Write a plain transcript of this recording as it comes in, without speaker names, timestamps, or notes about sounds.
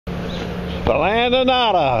The land of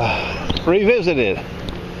nada, revisited.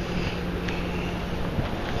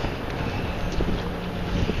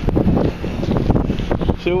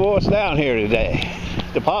 See what's down here today.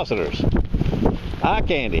 Depositors. Eye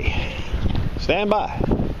candy. Stand by.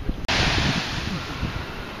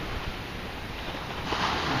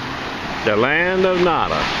 The land of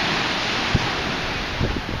nada.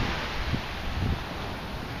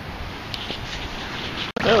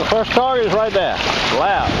 Well, the first target is right there.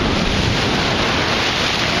 Loud.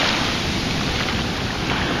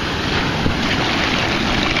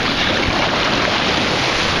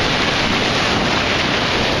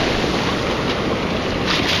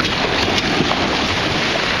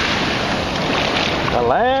 The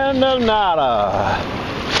land of nada.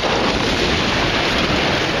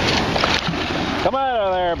 Come out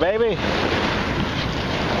of there, baby.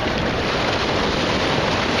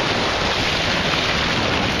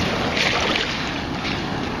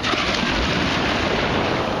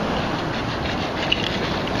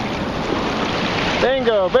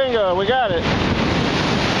 Bingo, bingo, we got it.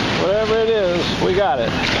 Whatever it is, we got it.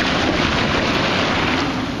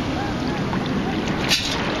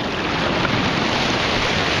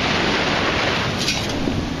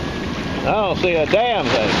 I don't see a damn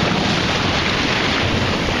thing.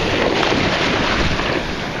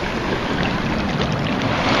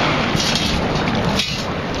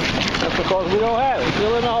 That's because we don't have it. It's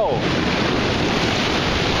still in the hole.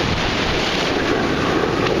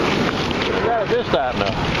 We got it this time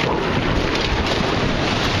though.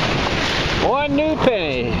 One new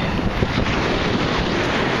penny.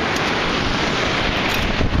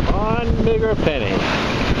 One bigger penny.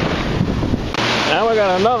 Now we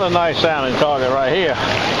got another nice sounding target right here.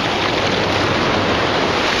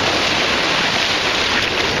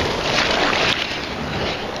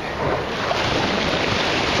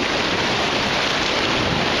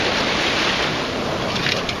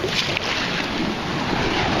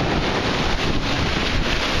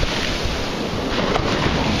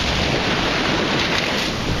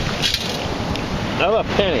 Another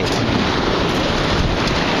penny.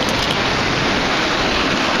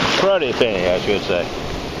 Cruddy penny, I should say.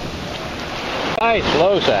 Nice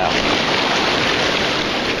low sound.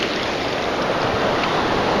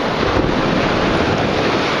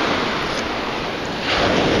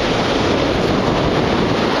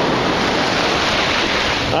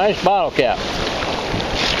 Nice bottle cap.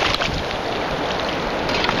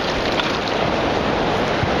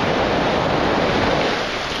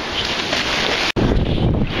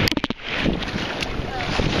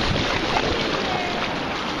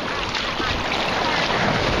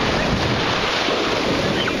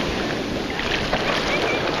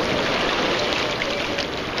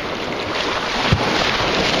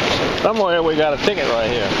 Somewhere we got a ticket right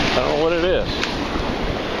here. I don't know what it is.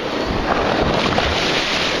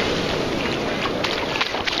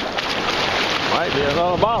 Might be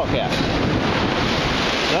another bottle cap.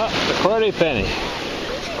 No, the cruddy penny.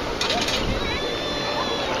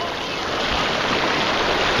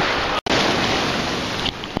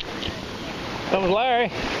 Comes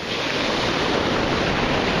Larry.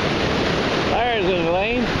 Larry's in the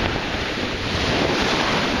lane.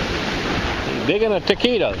 He's digging a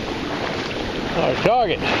taquito. Or a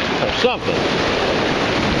target, or something.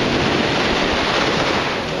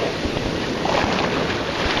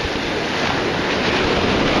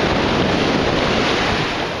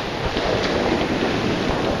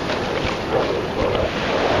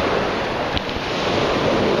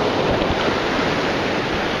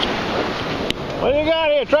 What do you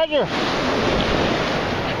got here, treasure?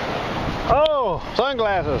 Oh,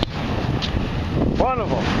 sunglasses.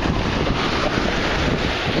 Wonderful.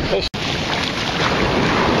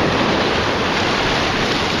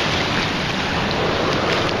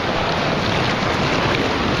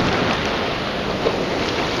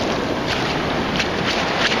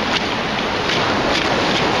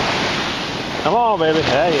 Come on, baby.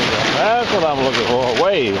 There you go. That's what I'm looking for. A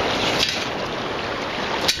wave.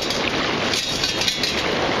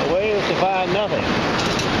 A wave to find nothing.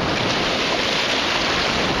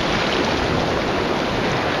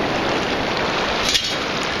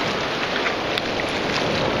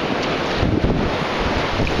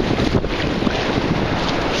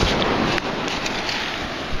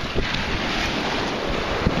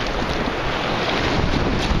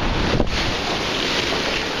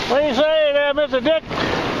 What do you say there, Mr. Dick? Good,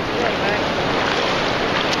 man.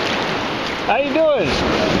 How you doing?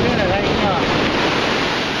 Good, how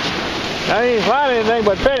I ain't find anything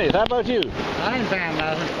but pennies. How about you? I ain't found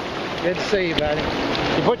nothing. Good to see you, buddy.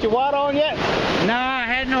 You put your wad on yet? No, I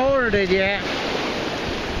hadn't ordered it yet.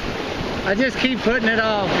 I just keep putting it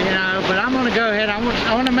off, you know. so, but I'm going to go ahead.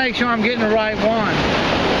 I want to make sure I'm getting the right one.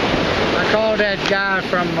 I called that guy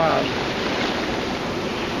from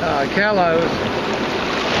Kello's,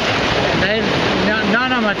 and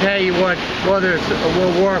none of them will tell you whether it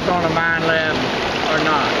will work on a Minelab or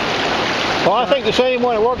not. Well, I think the same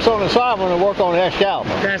one that works on the side one will work on the Excalibur.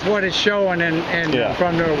 That's what it's showing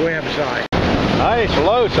from their website. Nice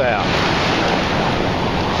low sound.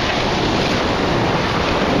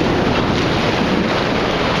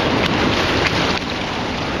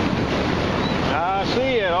 I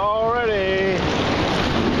see it already.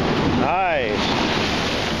 Nice.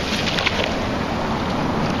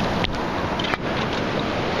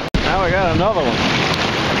 Now we got another one.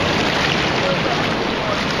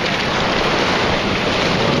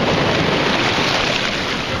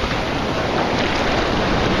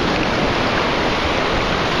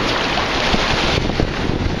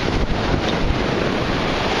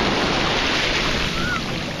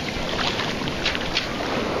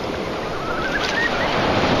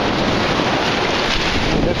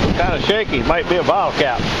 Kind of shaky, might be a bottle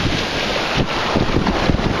cap.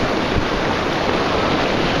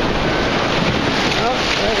 Well,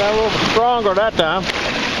 I got a little stronger that time.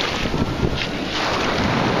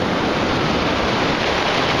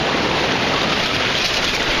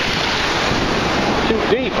 Too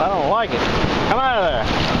deep, I don't like it. Come out of there.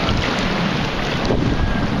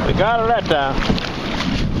 We got her that time.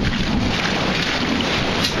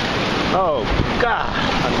 Oh God,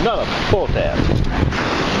 another pull tab.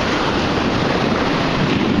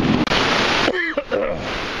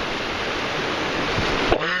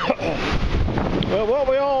 Well, what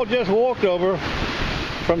we all just walked over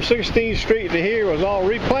from 16th Street to here was all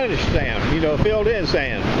replenished sand, filled in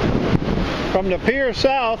sand. From the pier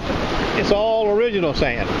south, it's all original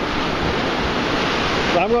sand.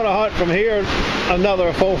 So I'm going to hunt from here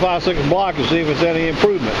another 4, 5, 6 blocks to see if it's any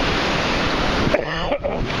improvement.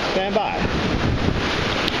 Stand by.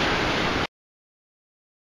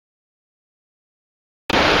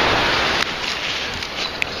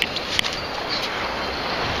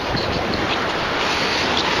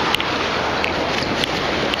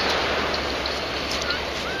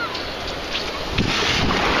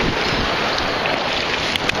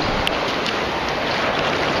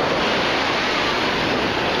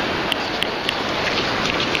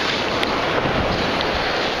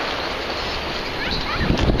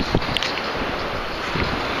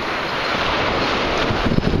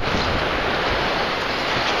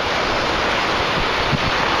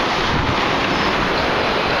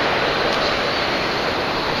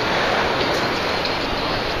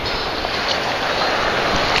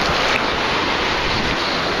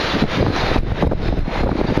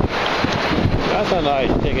 That's a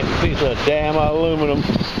nice piece of damn aluminum.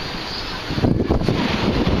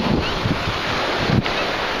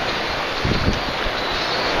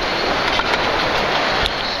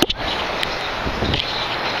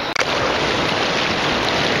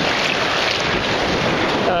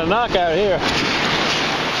 Got a knockout here.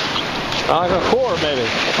 Like a quarter maybe,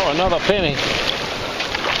 or another penny.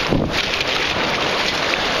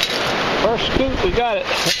 First scoop, we got it.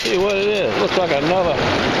 Let's see what it is. Looks like another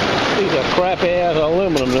piece of crappy ass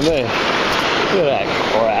aluminum to me. Look at that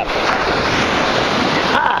crap.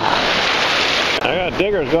 Ah! I got a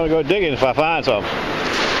digger that's going to go digging if I find some.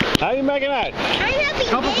 How you making that? A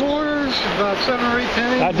couple quarters, about 7 or 8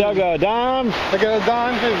 pennies. I dug a dime. I got a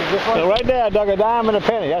dime too. So right there, I dug a dime and a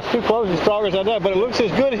penny. That's too close and strong as I did, but it looks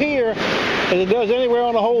as good here as it does anywhere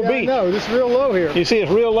on the whole beach. No, this is real low here. You see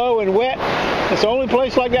it's real low and wet. It's the only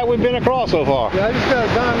place like that we've been across so far. Yeah, I just got a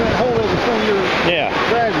dime and hold it between your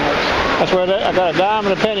drag marks. That's where I got a dime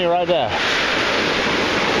and a penny right there.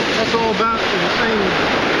 That's all about the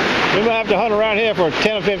same. We might have to hunt around here for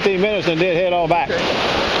 10 or 15 minutes and then head on back. Okay.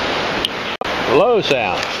 Low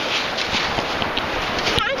sound.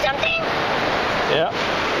 Found something? Yeah.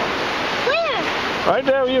 Where? Right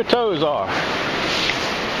there where your toes are.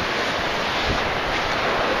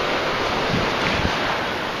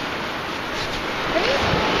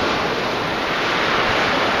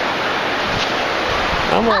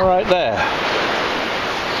 I'm all right there.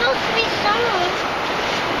 Supposed to be somewhere.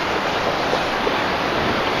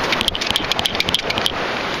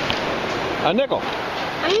 A nickel.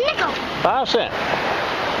 A nickel. 5 cents.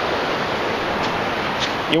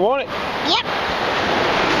 You want it? Yep.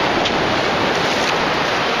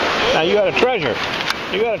 Now you got a treasure.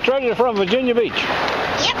 You got a treasure from Virginia Beach.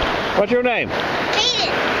 Yep. What's your name? Hayden.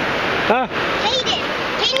 Huh? Hayden.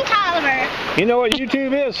 Hayden Tolliver. You know what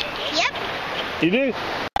YouTube is? Yep. You do? Look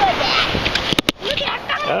at that. Look at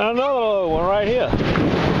that. And another little one right here.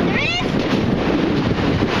 There is?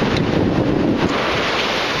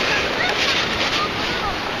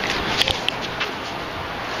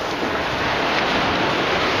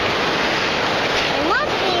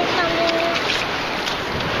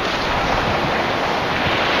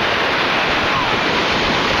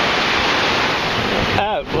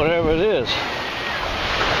 out, whatever it is.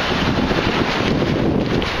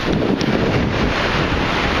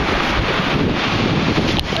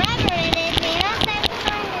 Whatever it is, man, I'll say it's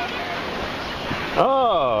fine.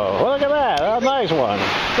 Oh, well, look at that. That's a nice one.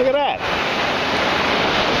 Look at that.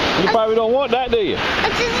 You probably don't want that, do you?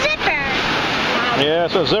 It's a zipper. Yeah,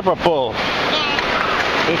 it's a zipper pull.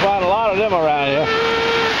 Yeah. We find a lot of them around here.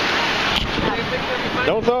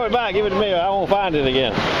 Don't throw it back. Give it to me. I won't find it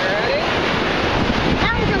again.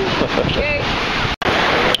 Okay.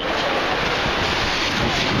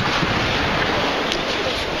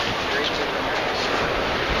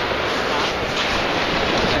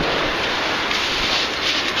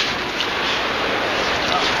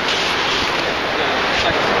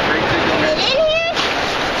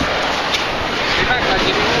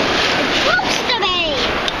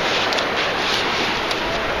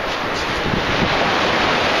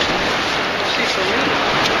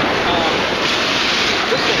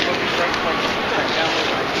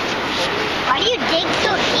 Why do you dig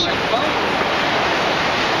so deep?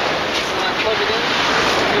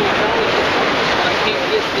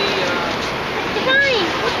 Fine.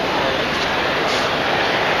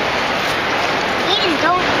 Eden,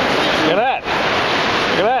 don't. Look at that.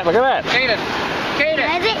 Look at that. Look at that. Kaden, Kaden,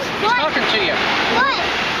 Is it? he's What? talking to you. What?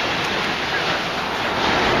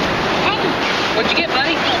 Hey. What'd you get,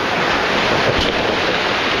 buddy?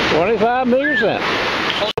 25 meager cent.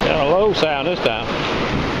 Got a low sound this time.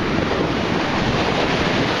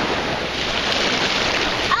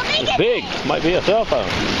 How big It's is big. it? Might be a cell phone.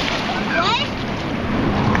 What?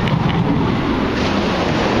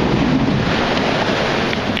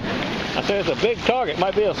 I said it's a big target.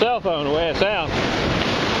 Might be a cell phone the way it sounds.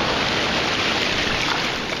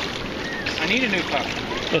 I need a new pup.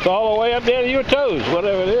 It's all the way up there to your toes,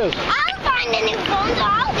 whatever it is. I'll find a new phone, so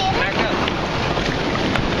I'll get it. Back up.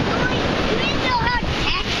 You didn't know how to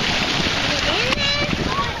catch it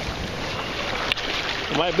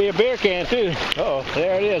in It might be a beer can too. Uh-oh,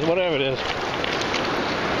 there it is, whatever it is. there.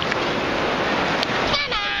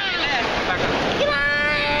 Come on! Back up. Come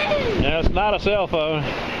on! No, it's not a cell phone.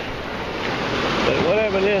 But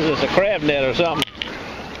whatever it is, it's a crab net or something.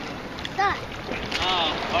 Stop.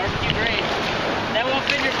 Oh, barbecue great. That won't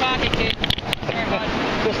fit in your pocket, kid. Very much.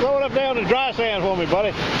 Just throw it up down to dry sand for me,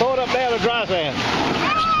 buddy. Throw it up down to dry sand.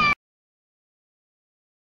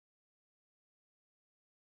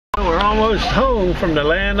 We're almost home from the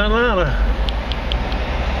land of Lana.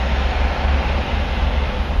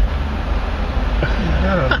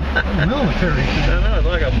 Military. I know, it's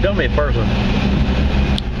like a dummy person.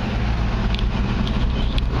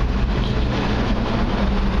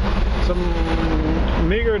 Some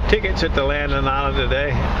meager tickets at the land of Nana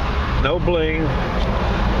today. No bling.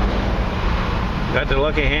 Got the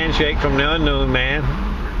lucky handshake from the unknown man.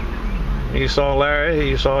 You saw Larry,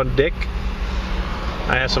 you saw Dick.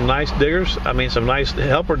 I had some nice diggers, some nice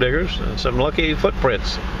helper diggers, and some lucky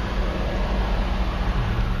footprints.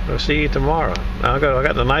 We'll see you tomorrow. I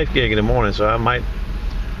got the knife gig in the morning, so I might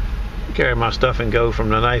carry my stuff and go from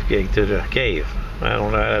the knife gig to the cave. I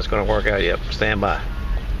don't know how that's going to work out yet. Stand by.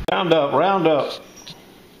 Round up, round up.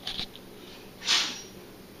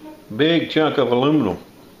 Big chunk of aluminum.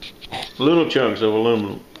 Little chunks of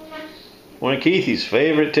aluminum. One of Keithy's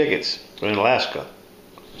favorite tickets from Alaska.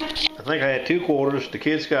 I think I had 2 quarters. The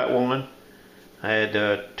kids got 1. I had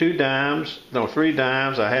 3 dimes.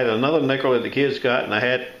 I had another nickel that the kids got, and I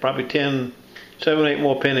had probably 7, 8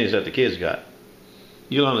 more pennies that the kids got.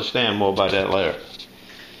 You'll understand more about that later.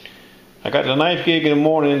 I got the knife gig in the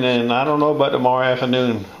morning, and I don't know about tomorrow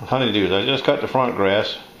afternoon honeydews. I just cut the front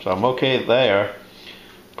grass, so I'm okay there.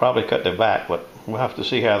 Probably cut the back, but we'll have to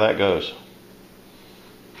see how that goes.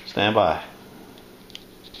 Stand by.